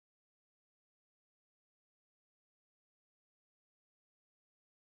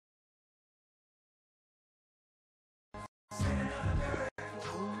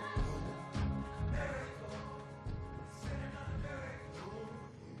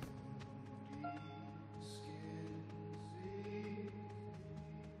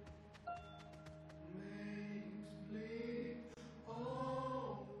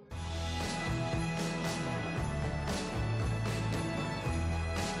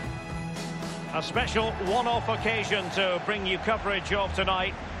A special one-off occasion to bring you coverage of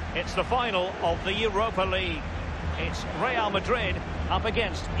tonight. It's the final of the Europa League. It's Real Madrid up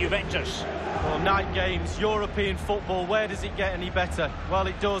against Juventus. Well, 9 games, European football, where does it get any better? Well,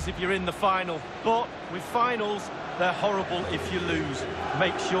 it does if you're in the final. But with finals, they're horrible if you lose.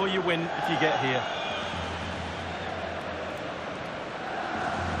 Make sure you win if you get here.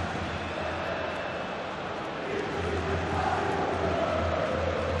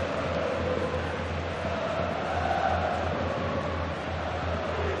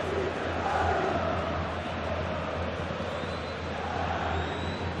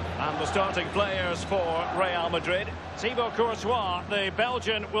 The starting players for Real Madrid. Thibaut Courtois, the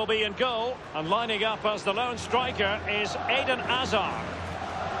Belgian, will be in goal. And lining up as the lone striker is Eden Hazard.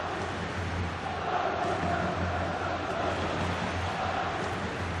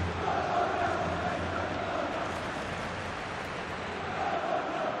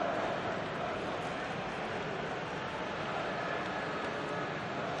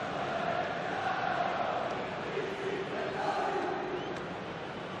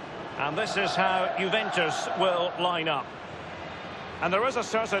 And this is how Juventus will line up. And there is a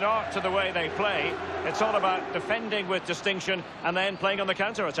certain art to the way they play. It's all about defending with distinction and then playing on the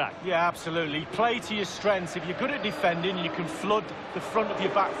counter-attack. Yeah, absolutely. Play to your strengths. If you're good at defending, you can flood the front of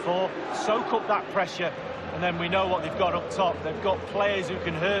your back four, soak up that pressure, and then we know what they've got up top. They've got players who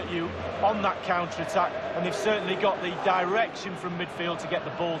can hurt you on that counter-attack, and they've certainly got the direction from midfield to get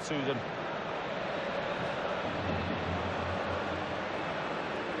the ball to them.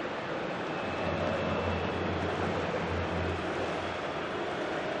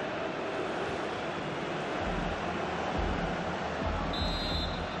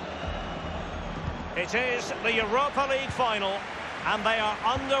 It is the Europa League final, and they are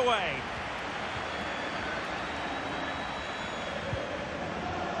underway.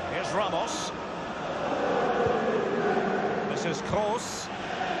 Here's Ramos. This is Kroos.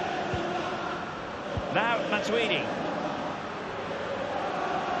 Now Matuidi.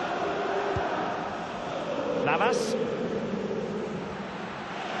 Navas.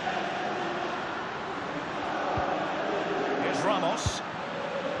 Here's Ramos.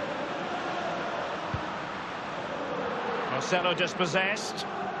 Marcelo dispossessed.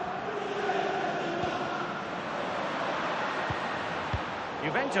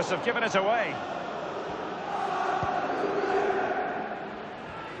 Juventus have given it away.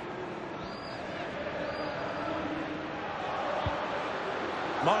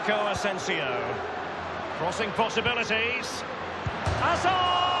 Marco Asensio. Crossing possibilities.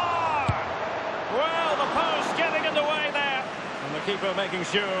 Hazard! Well, the post getting in the way there. And the keeper making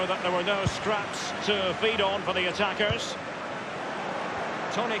sure that there were no scraps to feed on for the attackers.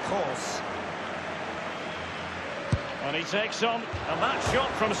 Toni Kroos. And he takes on, and that shot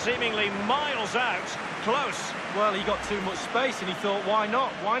from seemingly miles out, close. Well, he got too much space and he thought, why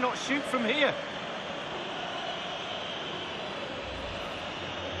not? Why not shoot from here?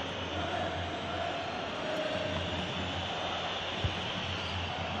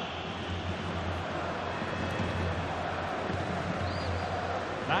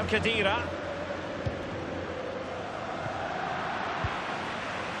 Now Khedira.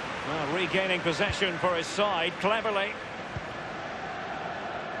 Well, regaining possession for his side cleverly.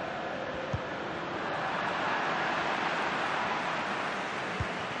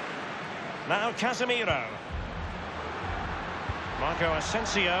 Now Casemiro. Marco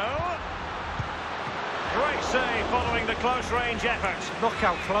Asensio. Great save following the close-range effort. Look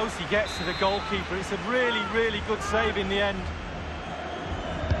how close he gets to the goalkeeper. It's a really, really good save in the end.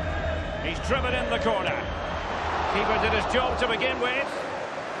 He's driven in the corner. Keeper did his job to begin with.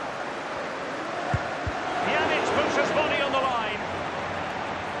 Puts his body on the line.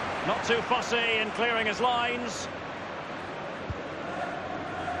 Not too fussy in clearing his lines.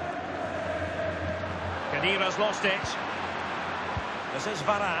 Khedira's lost it. This is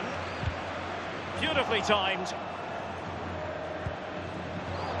Varane. Beautifully timed.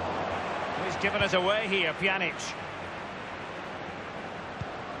 He's given it away here, Pjanic.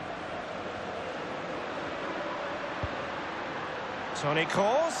 Toni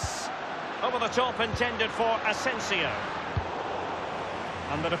Kroos. Over the top, intended for Asensio.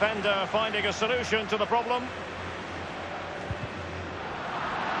 And the defender finding a solution to the problem.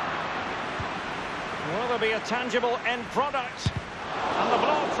 Will there be a tangible end product? And the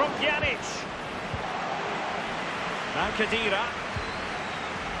block from Pjanic. Now Khedira.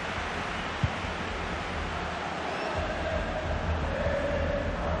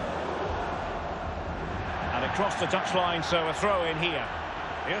 And across the touchline, so a throw in here.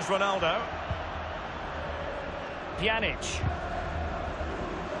 Here's Ronaldo. Pjanic.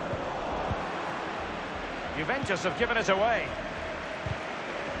 Juventus have given it away.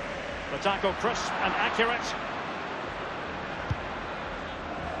 The tackle crisp and accurate.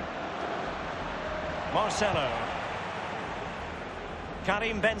 Marcelo.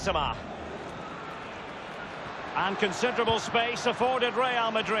 Karim Benzema. And considerable space afforded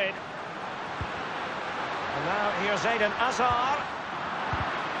Real Madrid. And now here's Eden Hazard.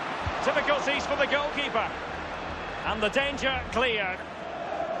 Difficulties for the goalkeeper. And the danger cleared.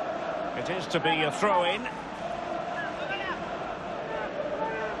 It is to be a throw-in.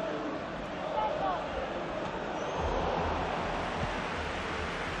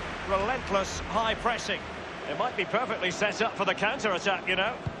 Relentless high pressing. It might be perfectly set up for the counter-attack, you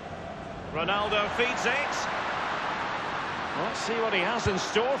know. Ronaldo feeds it. Let's see what he has in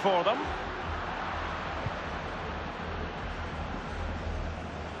store for them.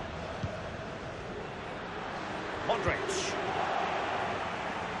 Modric.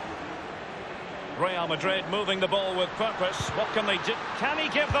 Real Madrid moving the ball with purpose. What can they do? Can he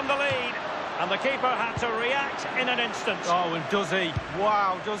give them the lead? And the keeper had to react in an instant. Oh, and does he?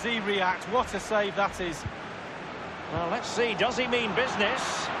 Wow, does he react? What a save that is. Well, let's see. Does he mean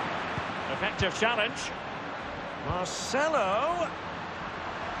business? Effective challenge. Marcelo.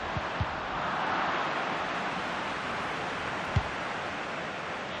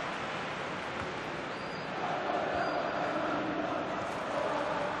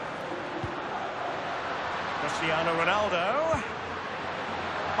 Cristiano Ronaldo.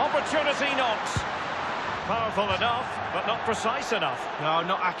 Opportunity not. Powerful enough, but not precise enough. No,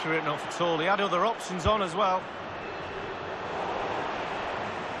 not accurate enough at all. He had other options on as well.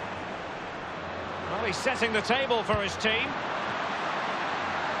 Well, he's setting the table for his team.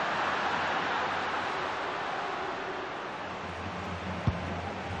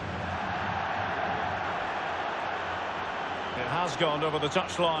 It has gone over the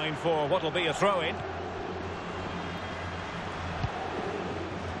touchline for what will be a throw-in.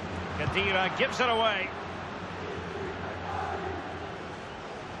 Khedira gives it away.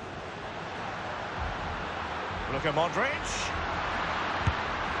 Look at Modric.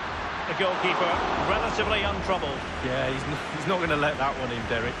 The goalkeeper relatively untroubled. Yeah, he's not going to let that one in,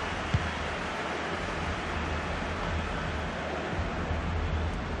 Derek.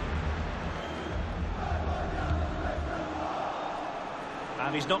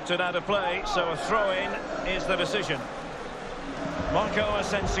 And he's knocked it out of play, so a throw-in is the decision. Marco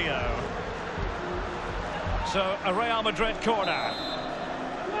Asensio. So a Real Madrid corner.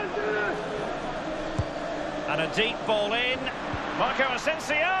 And a deep ball in. Marco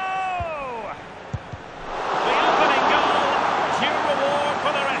Asensio! The opening goal, due reward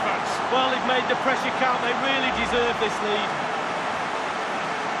for their efforts. Well, they've made the pressure count. They really deserve this lead.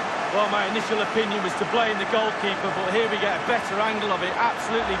 Well, my initial opinion was to blame the goalkeeper, but here we get a better angle of it.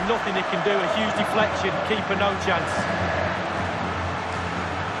 Absolutely nothing he can do. A huge deflection. Keeper no chance.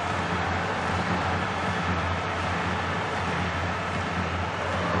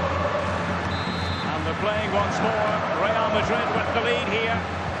 Playing once more, Real Madrid with the lead here.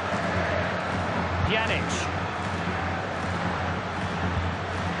 Pjanic.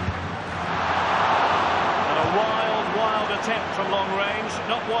 And a wild attempt from long range.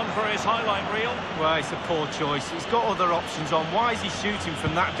 Not one for his highlight reel. Well, it's a poor choice. He's got other options on. Why is he shooting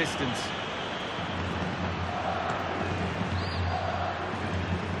from that distance?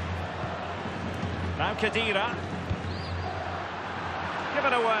 Now Khedira.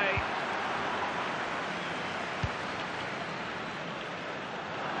 Given away.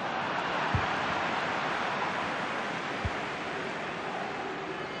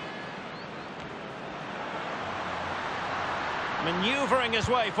 Manoeuvring his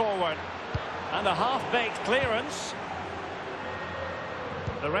way forward. And a half-baked clearance.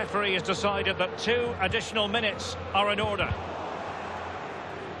 The referee has decided that 2 additional minutes are in order.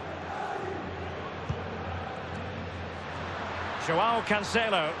 Joao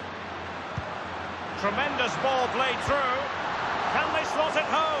Cancelo. Tremendous ball played through. Can they slot it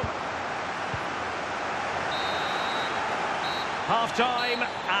home? Half-time,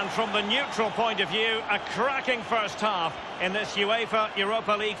 and from the neutral point of view, a cracking first half in this UEFA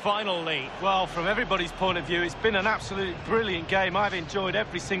Europa League final lead. Well, from everybody's point of view, it's been an absolutely brilliant game. I've enjoyed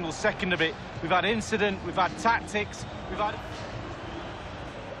every single second of it. We've had incident, we've had tactics, we've had...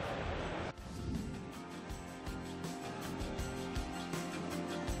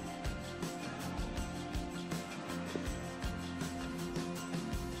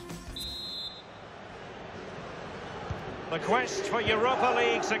 The quest for Europa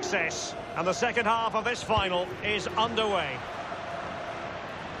League success, and the second half of this final is underway.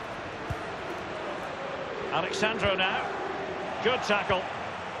 Alexandro now. Good tackle.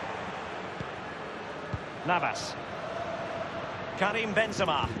 Navas. Karim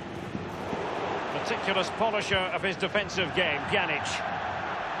Benzema. Meticulous polisher of his defensive game, Pjanic.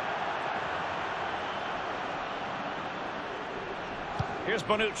 Here's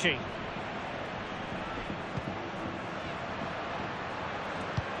Bonucci.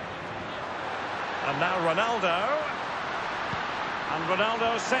 And now Ronaldo. And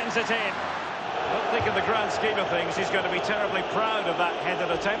Ronaldo sends it in. I don't think in the grand scheme of things he's going to be terribly proud of that headed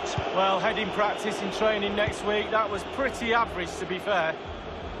attempt. Well, heading practice in training next week, that was pretty average, to be fair.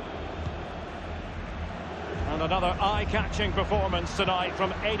 And another eye-catching performance tonight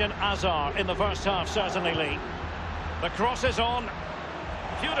from Eden Hazard in the first half, certainly, Lee. The cross is on.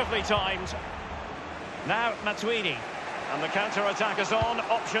 Beautifully timed. Now Matuidi. And the counter-attack is on.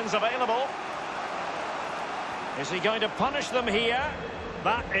 Options available. Is he going to punish them here?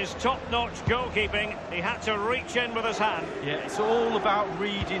 That is top-notch goalkeeping. He had to reach in with his hand. Yeah, it's all about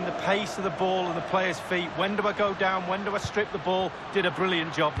reading the pace of the ball and the player's feet. When do I go down? When do I strip the ball? Did a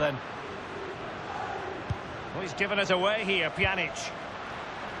brilliant job then. Well, he's given it away here, Pjanic.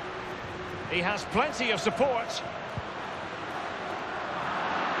 He has plenty of support.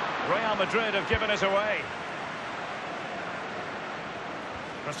 Real Madrid have given it away.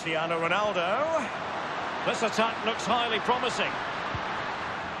 Cristiano Ronaldo. This attack looks highly promising.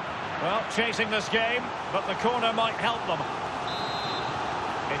 Well, chasing this game, but the corner might help them.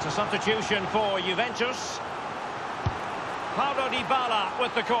 It's a substitution for Juventus. Paulo Dybala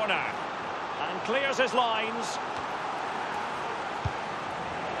with the corner. And clears his lines.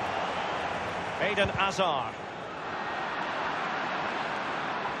 Eden Hazard.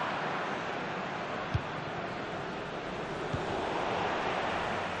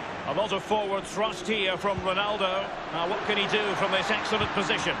 A lot of forward thrust here from Ronaldo. Now, what can he do from this excellent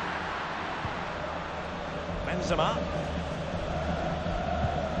position? Benzema.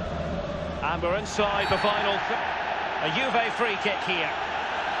 And we're inside the final. A Juve free kick here.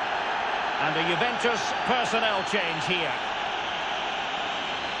 And a Juventus personnel change here.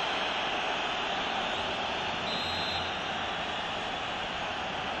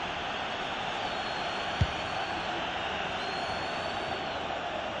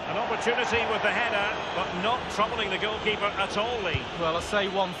 An opportunity with the header, but not troubling the goalkeeper at all, Lee. Well, I say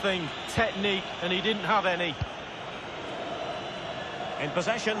one thing, technique, and he didn't have any. In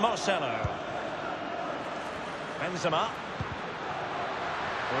possession, Marcelo. Benzema.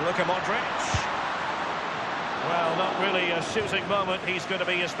 Luka Modric. Well, not really a shooting moment he's going to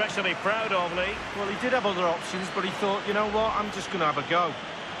be especially proud of, Lee. Well, he did have other options, but he thought, you know what, I'm just going to have a go.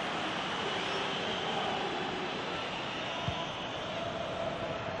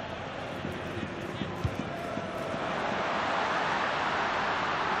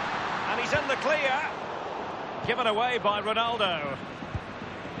 And he's in the clear. Given away by Ronaldo.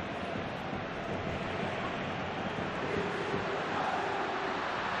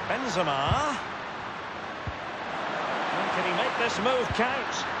 Benzema. And can he make this move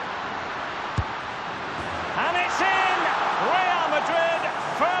count? And it's in! Real Madrid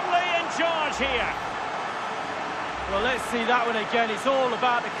firmly in charge here. Well, let's see that one again. It's all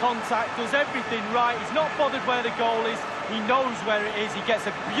about the contact, does everything right. He's not bothered where the goal is. He knows where it is. He gets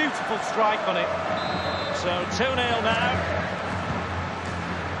a beautiful strike on it. So 2-0 now.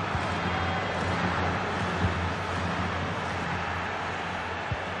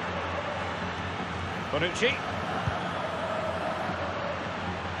 Bonucci.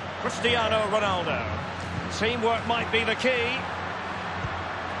 Cristiano Ronaldo. Teamwork might be the key.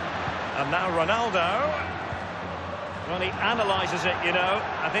 And now Ronaldo. Well, he analyses it, you know.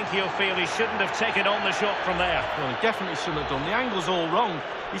 I think he'll feel he shouldn't have taken on the shot from there. Well, he definitely shouldn't have done. The angle's all wrong.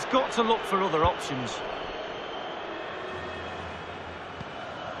 He's got to look for other options.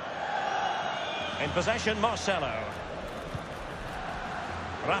 In possession, Marcelo.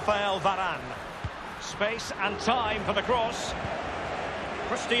 Rafael Varane. Space and time for the cross.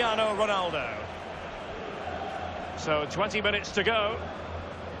 Cristiano Ronaldo. So 20 minutes to go.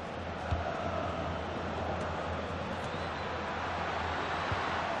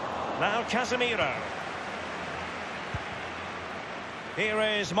 Now Casemiro. Here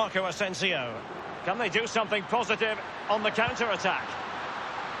is Marco Asensio. Can they do something positive on the counter-attack?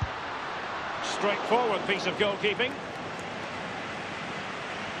 Straightforward piece of goalkeeping.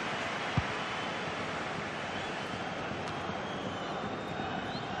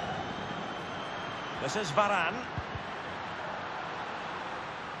 This is Varane.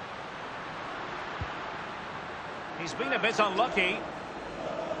 He's been a bit unlucky.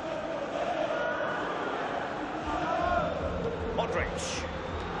 Modric.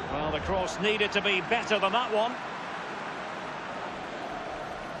 Well, the cross needed to be better than that one.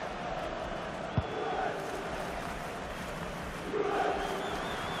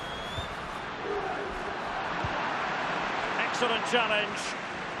 confident challenge.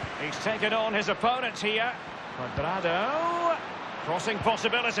 He's taken on his opponent here. Cuadrado. Crossing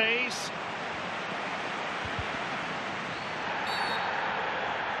possibilities.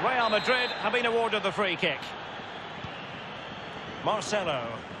 Real Madrid have been awarded the free kick. Marcelo.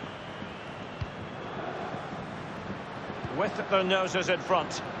 With their noses in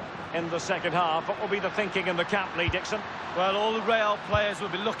front in the second half. What will be the thinking in the camp, Lee Dixon? Well, all the Real players will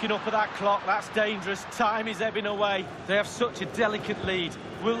be looking up at that clock. That's dangerous. Time is ebbing away. They have such a delicate lead.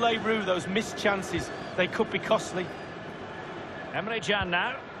 Will they rue those missed chances? They could be costly. Emre Can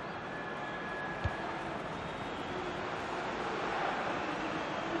now.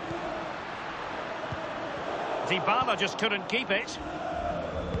 Dybala just couldn't keep it.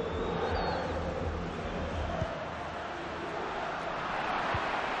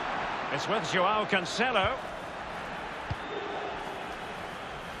 It's with João Cancelo.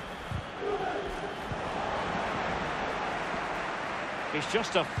 He's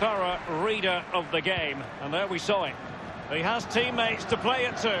just a thorough reader of the game, and there we saw it. He has teammates to play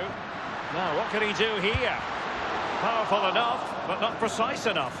it to. Now, what can he do here? Powerful enough, but not precise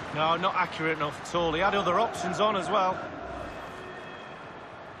enough. No, not accurate enough at all. He had other options on as well.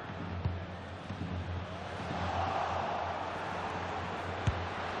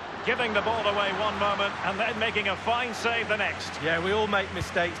 Giving the ball away one moment and then making a fine save the next. Yeah, we all make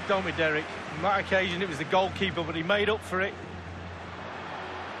mistakes, don't we, Derek? On that occasion, it was the goalkeeper, but he made up for it.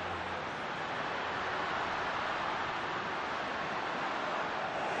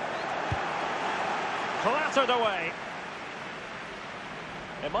 Clattered away.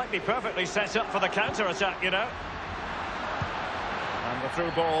 It might be perfectly set up for the counter-attack, you know. And the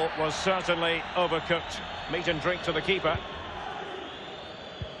through ball was certainly overcooked. Meat and drink to the keeper.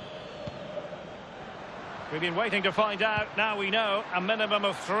 We've been waiting to find out. Now we know. A minimum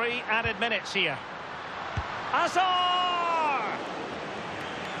of 3 added minutes here. Hazard!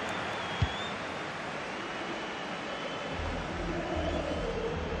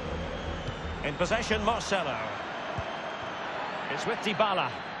 In possession, Marcelo. It's with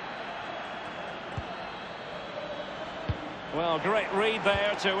Dybala. Well, great read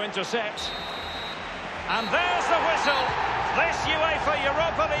there to intercept. And there's the whistle. This UEFA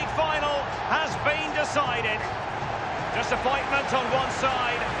Europa League final has been decided. Disappointment on one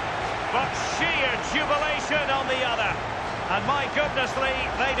side, but sheer jubilation on the other. And my goodness, Lee,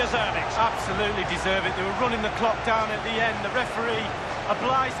 they deserve it. Absolutely deserve it. They were running the clock down at the end. The referee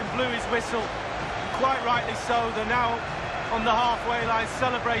obliged and blew his whistle. Quite rightly so. They're now on the halfway line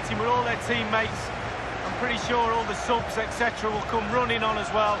celebrating with all their teammates. I'm pretty sure all the subs, etc. will come running on as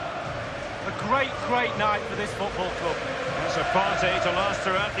well. A great, great night for this football club. It's a party to last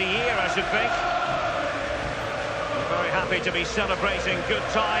throughout the year, I should think. We're very happy to be celebrating good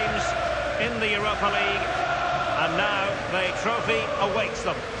times in the Europa League. And now the trophy awaits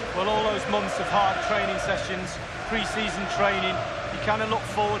them. Well, all those months of hard training sessions, pre-season training, you kind of look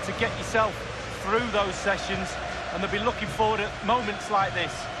forward to get yourself through those sessions, and they'll be looking forward at moments like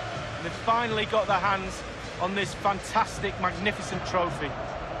this. And they've finally got their hands on this fantastic, magnificent trophy.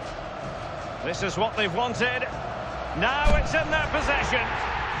 This is what they've wanted. Now it's in their possession.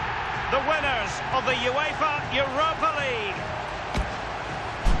 The winners of the UEFA Europa League.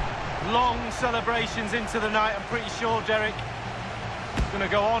 Long celebrations into the night. I'm pretty sure, Derek, it's going to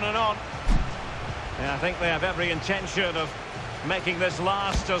go on and on. Yeah, I think they have every intention of making this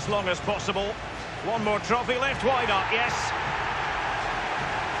last as long as possible. One more trophy left, why not? Yes.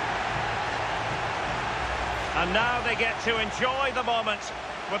 And now they get to enjoy the moment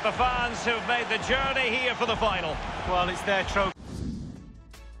with the fans who've made the journey here for the final. Well, it's their trophy.